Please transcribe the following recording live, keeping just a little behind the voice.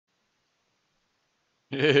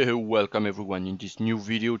Welcome everyone in this new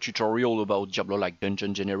video tutorial about Diablo-like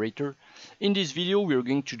dungeon generator. In this video we're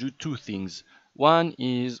going to do two things. One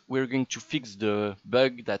is we're going to fix the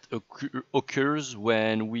bug that occurs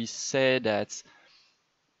when we say that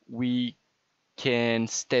we can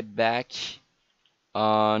step back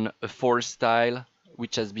on a forest tile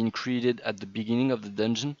which has been created at the beginning of the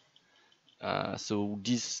dungeon. So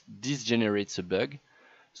this generates a bug.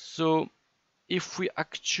 So if we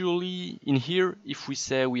actually, in here, if we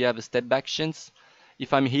say we have a step back chance,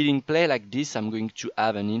 if I'm hitting play like this, I'm going to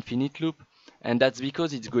have an infinite loop. And that's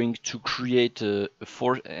because it's going to create a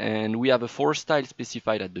force, and we have a force tile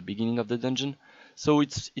specified at the beginning of the dungeon. So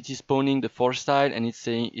it is spawning the force tile, and it's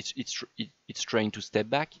saying it's trying to step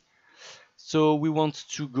back. So we want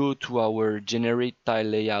to go to our generate tile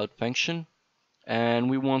layout function, and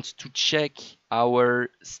we want to check our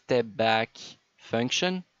step back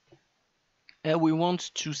function. And we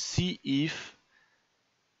want to see if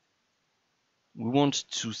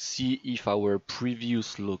our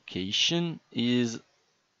previous location is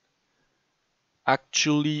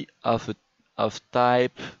actually of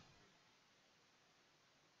type.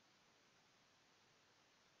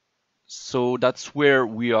 So that's where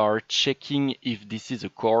we are checking if this is a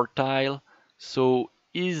core tile. So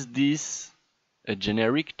is this a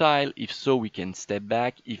generic tile? If so, we can step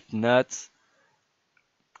back. If not,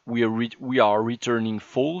 we are returning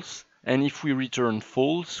false. And if we return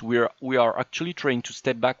false, we are actually trying to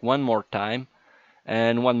step back one more time,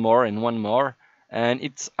 and one more, and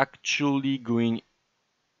it's actually going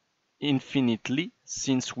infinitely,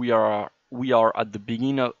 since we are at the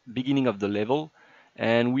beginning of the level,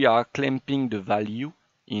 and we are clamping the value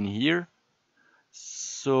in here.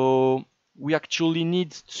 So we actually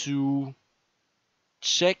need to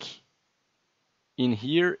check in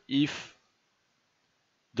here if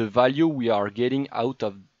the value we are getting out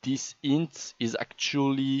of this int is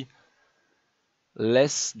actually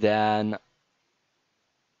less than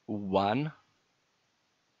 1.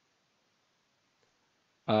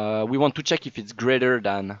 We want to check if it's greater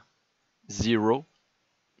than 0.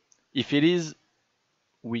 If it is,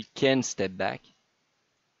 we can step back.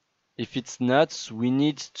 If it's not, we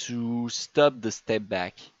need to stop the step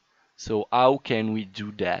back. So how can we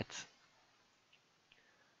do that?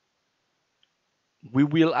 We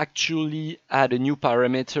will actually add a new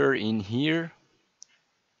parameter in here,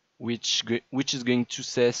 which is going to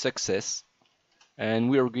say success, and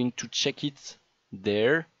we are going to check it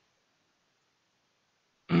there.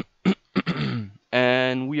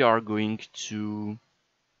 And we are going to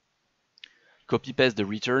copy paste the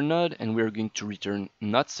return node, and we are going to return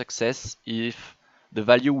not success if the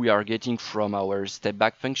value we are getting from our step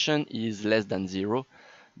back function is less than 0.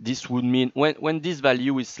 This would mean when this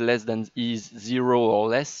value is 0 or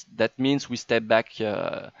less, that means we step back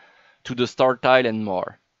to the start tile and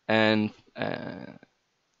more, and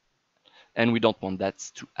we don't want that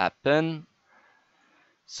to happen.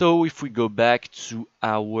 So if we go back to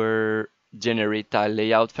our generate tile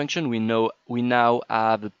layout function, we now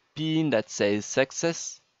have a pin that says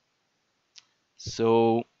success.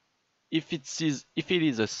 So if it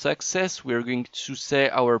is a success, we're going to say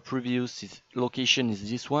our previous location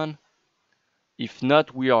is this one. If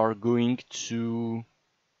not, we are going to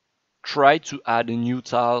try to add a new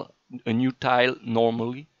tile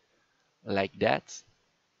normally, like that.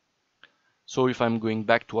 So if I'm going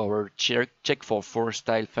back to our check for force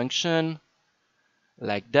tile function,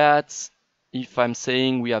 like that, if I'm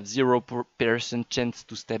saying we have 0% chance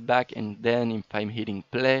to step back, and then if I'm hitting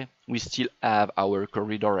play, we still have our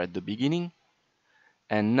corridor at the beginning.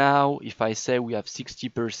 And now if I say we have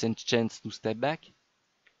 60% chance to step back,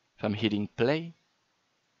 if I'm hitting play,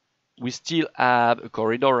 we still have a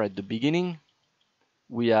corridor at the beginning.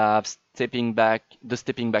 We have the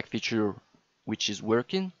stepping back feature, which is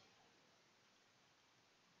working.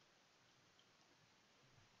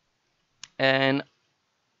 And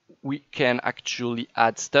we can actually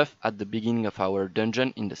add stuff at the beginning of our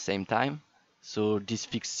dungeon in the same time. So this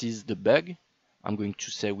fixes the bug. I'm going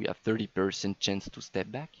to say we have 30% chance to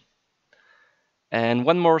step back. And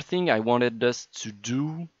one more thing I wanted us to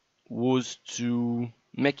do was to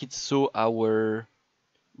make it so our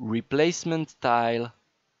replacement tile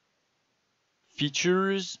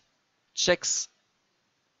features checks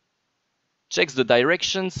the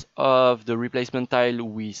directions of the replacement tile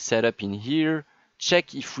we set up in here.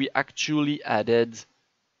 Check if we actually added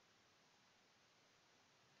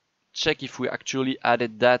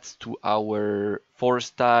that to our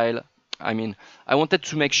force tile. I mean, I wanted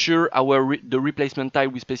to make sure the replacement tile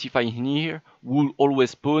we specify in here will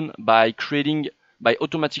always spawn by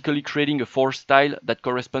automatically creating a force tile that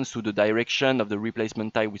corresponds to the direction of the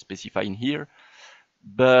replacement tile we specify in here.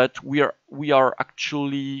 but we are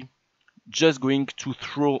actually just going to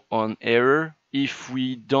throw an error if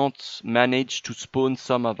we don't manage to spawn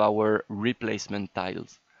some of our replacement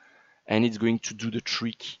tiles. And it's going to do the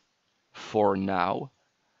trick for now.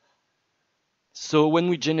 So when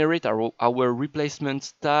we generate our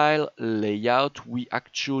replacement tile layout, we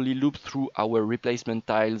actually loop through our replacement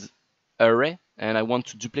tiles array, and I want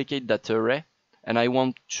to duplicate that array, and I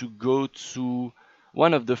want to go to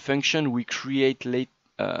one of the functions we create late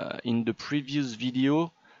in the previous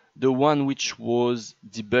video, the one which was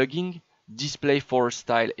debugging, display for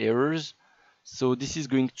style errors. So this is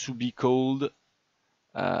going to be called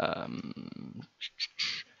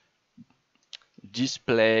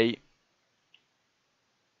display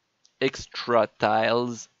extra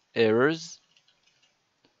tiles errors.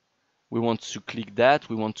 We want to click that.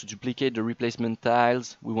 We want to duplicate the replacement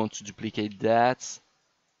tiles. We want to duplicate that.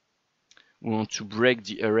 We want to break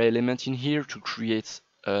the array element in here to create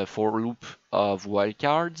a for loop of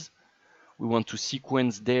wildcards. We want to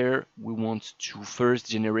sequence there. We want to first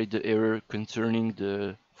generate the error concerning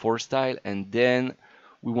the for style, and then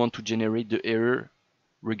we want to generate the error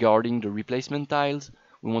regarding the replacement tiles.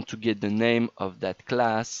 We want to get the name of that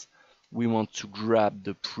class. We want to grab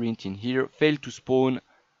the print in here, fail to spawn.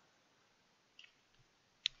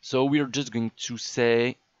 So we're just going to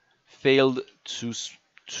say failed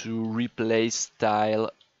to replace tile,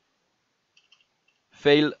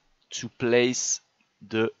 fail to place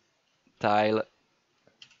the tile,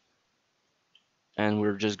 and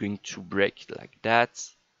we're just going to break it like that.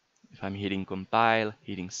 If I'm hitting compile,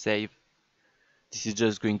 hitting save, this is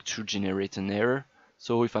just going to generate an error.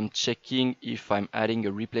 So if I'm checking if I'm adding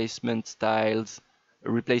a replacement tile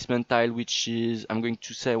which is, I'm going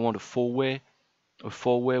to say I want a four-way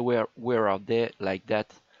where are they, like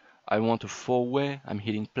that. I want a four-way, I'm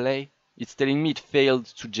hitting play. It's telling me it failed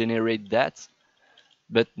to generate that.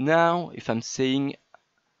 But now if I'm saying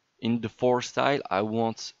in the for style I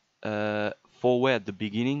want a four-way at the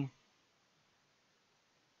beginning,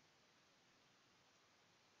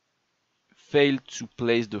 failed to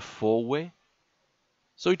place the four-way,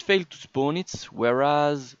 so it failed to spawn it,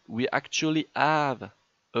 whereas we actually have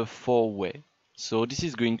a four-way. So this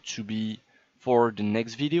is going to be for the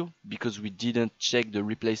next video, because we didn't check the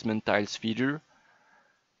replacement tiles feature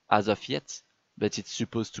as of yet, but it's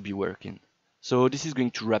supposed to be working. So this is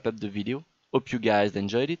going to wrap up the video. Hope you guys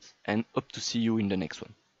enjoyed it, and hope to see you in the next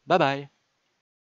one. Bye bye!